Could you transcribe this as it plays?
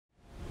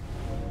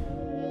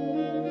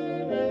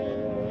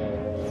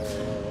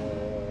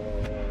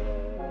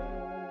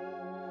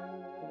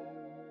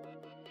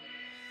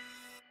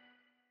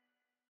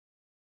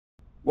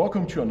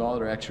Welcome to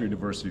another XRAY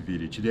University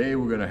video. Today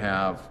we're going to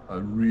have a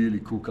really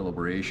cool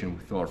collaboration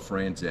with our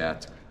friends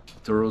at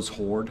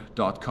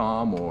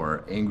turtleshoard.com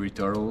or Angry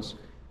Turtles.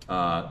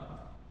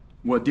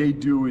 What they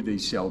do is they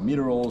sell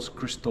minerals,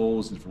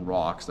 crystals, different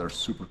rocks that are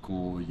super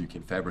cool. You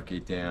can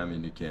fabricate them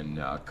and you can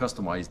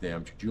customize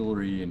them to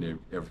jewelry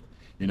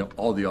and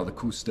all the other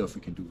cool stuff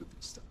we can do with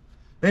this stuff.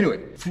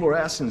 Anyway,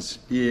 fluorescence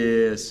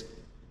is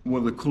one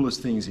of the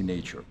coolest things in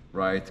nature,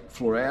 right?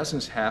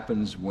 Fluorescence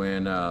happens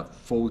when a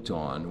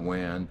photon,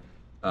 when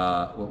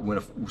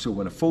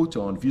a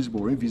photon,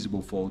 visible or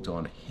invisible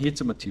photon, hits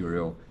a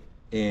material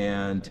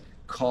and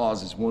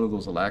causes one of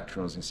those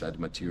electrons inside the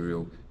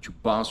material to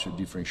bounce to a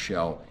different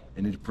shell.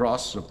 And in the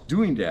process of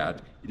doing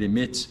that, it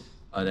emits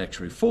an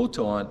X-ray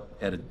photon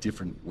at a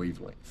different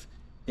wavelength.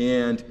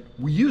 And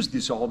we use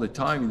this all the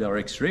time in our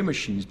X-ray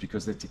machines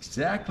because that's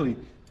exactly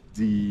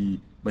the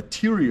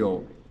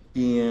material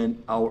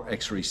in our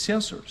X-ray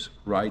sensors,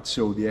 right?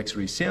 So the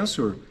X-ray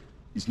sensor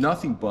is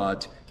nothing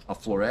but a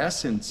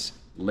fluorescence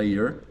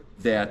layer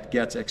that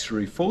gets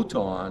X-ray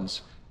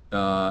photons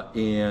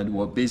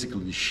and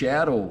basically the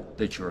shadow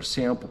that your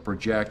sample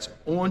projects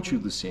onto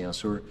the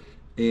sensor.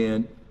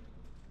 And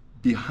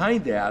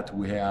behind that,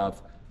 we have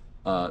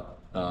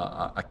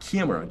a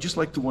camera, just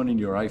like the one in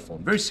your iPhone,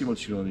 very similar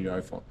to the one in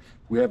your iPhone.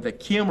 We have that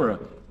camera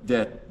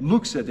that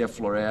looks at that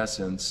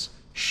fluorescence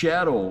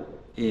shadow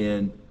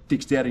and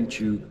takes that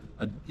into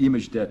an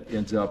image that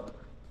ends up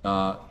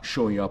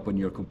showing up on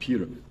your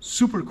computer.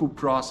 Super cool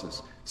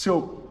process.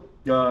 So,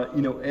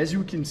 as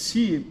you can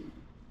see,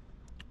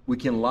 we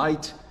can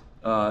light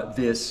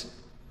this,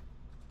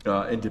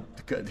 and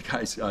the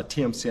guys,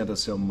 Tim sent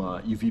us some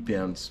UV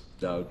pens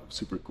that are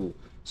super cool.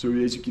 So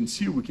as you can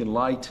see, we can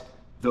light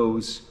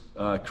those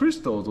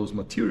crystals, those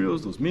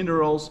materials, those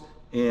minerals,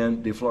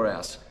 and they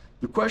fluoresce.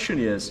 The question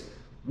is,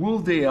 will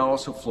they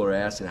also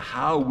fluoresce, and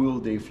how will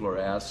they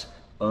fluoresce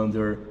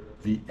under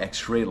the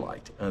X-ray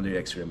light, under the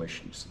X-ray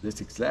machine? So that's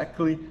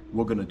exactly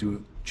what we're going to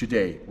do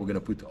today. We're going to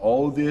put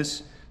all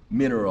these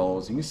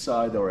minerals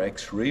inside our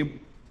X-ray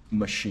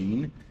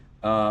machine.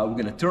 We're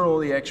going to turn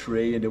on the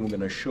X-ray, and then we're going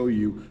to show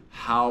you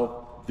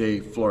how they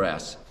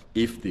fluoresce,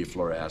 if they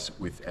fluoresce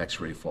with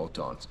X-ray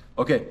photons.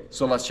 Okay,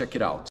 so let's check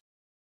it out.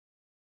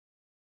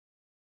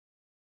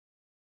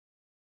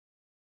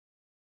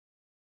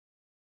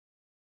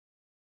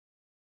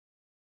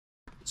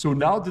 So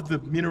now that the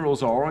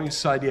minerals are all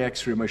inside the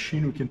X-ray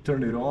machine, we can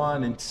turn it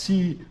on and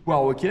see,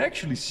 well, we can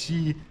actually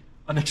see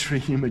an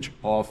X-ray image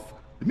of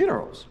the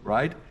minerals,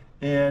 right?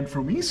 And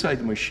from inside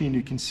the machine,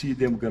 you can see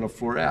them going to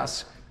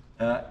fluoresce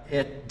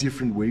at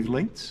different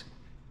wavelengths,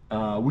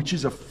 which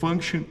is a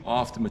function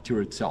of the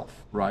material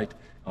itself, right?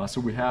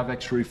 So we have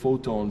X-ray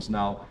photons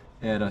now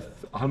at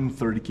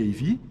 130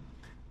 keV.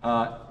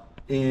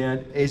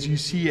 And as you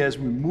see, as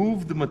we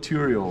move the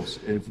materials,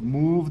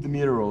 move the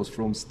minerals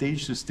from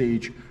stage to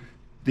stage,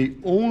 they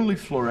only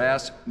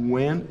fluoresce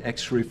when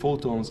X-ray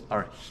photons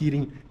are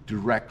hitting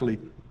directly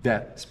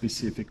that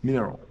specific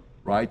mineral,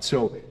 right?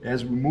 So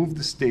as we move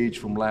the stage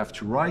from left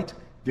to right,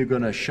 they're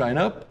going to shine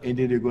up and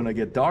then they're going to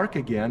get dark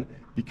again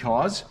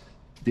because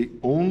they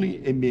only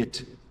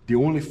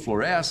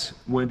fluoresce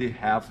when they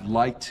have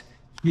light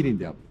hitting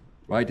them,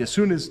 right? As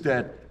soon as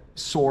that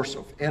source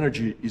of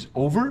energy is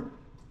over,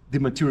 the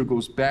material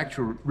goes back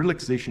to a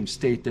relaxation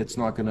state that's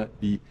not going to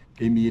be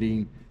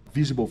emitting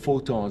visible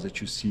photons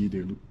that you see.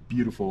 They look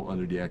beautiful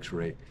under the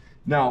X-ray.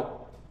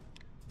 Now,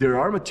 there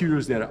are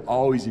materials that are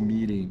always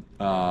emitting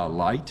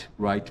light,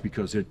 right,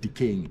 because they're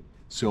decaying.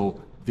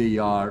 So they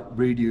are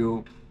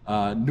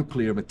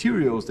nuclear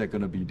materials that are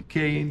going to be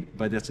decaying,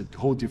 but that's a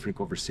whole different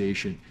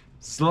conversation.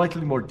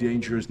 Slightly more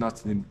dangerous,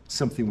 not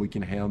something we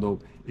can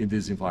handle in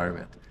this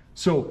environment.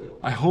 So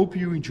I hope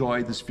you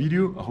enjoyed this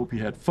video. I hope you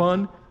had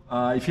fun.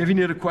 If you have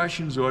any other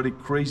questions or the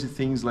crazy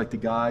things like the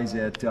guys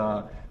at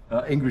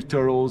Angry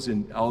Turtles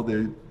and all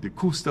the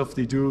cool stuff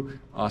they do,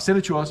 send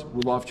it to us.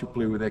 We'd love to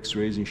play with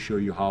X-rays and show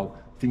you how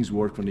things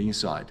work on the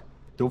inside.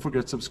 Don't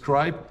forget to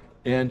subscribe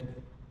and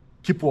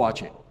keep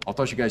watching. I'll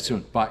talk to you guys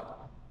soon. Bye.